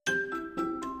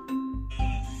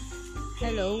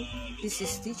Hello, this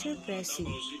is Teacher Pressy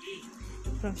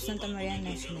from Santa Maria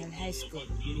National High School,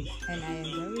 and I am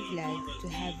very glad to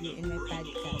have you in my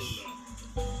podcast.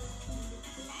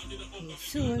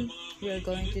 Soon, we are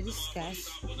going to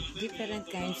discuss different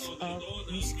kinds of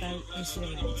musical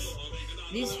instruments.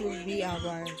 This will be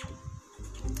our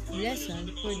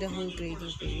lesson for the whole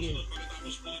grading period.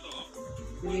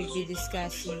 We will be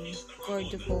discussing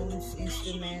chordophones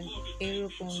instrument,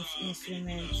 aerophones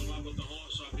instruments,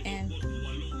 and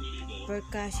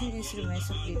percussion instruments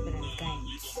of different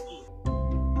kinds.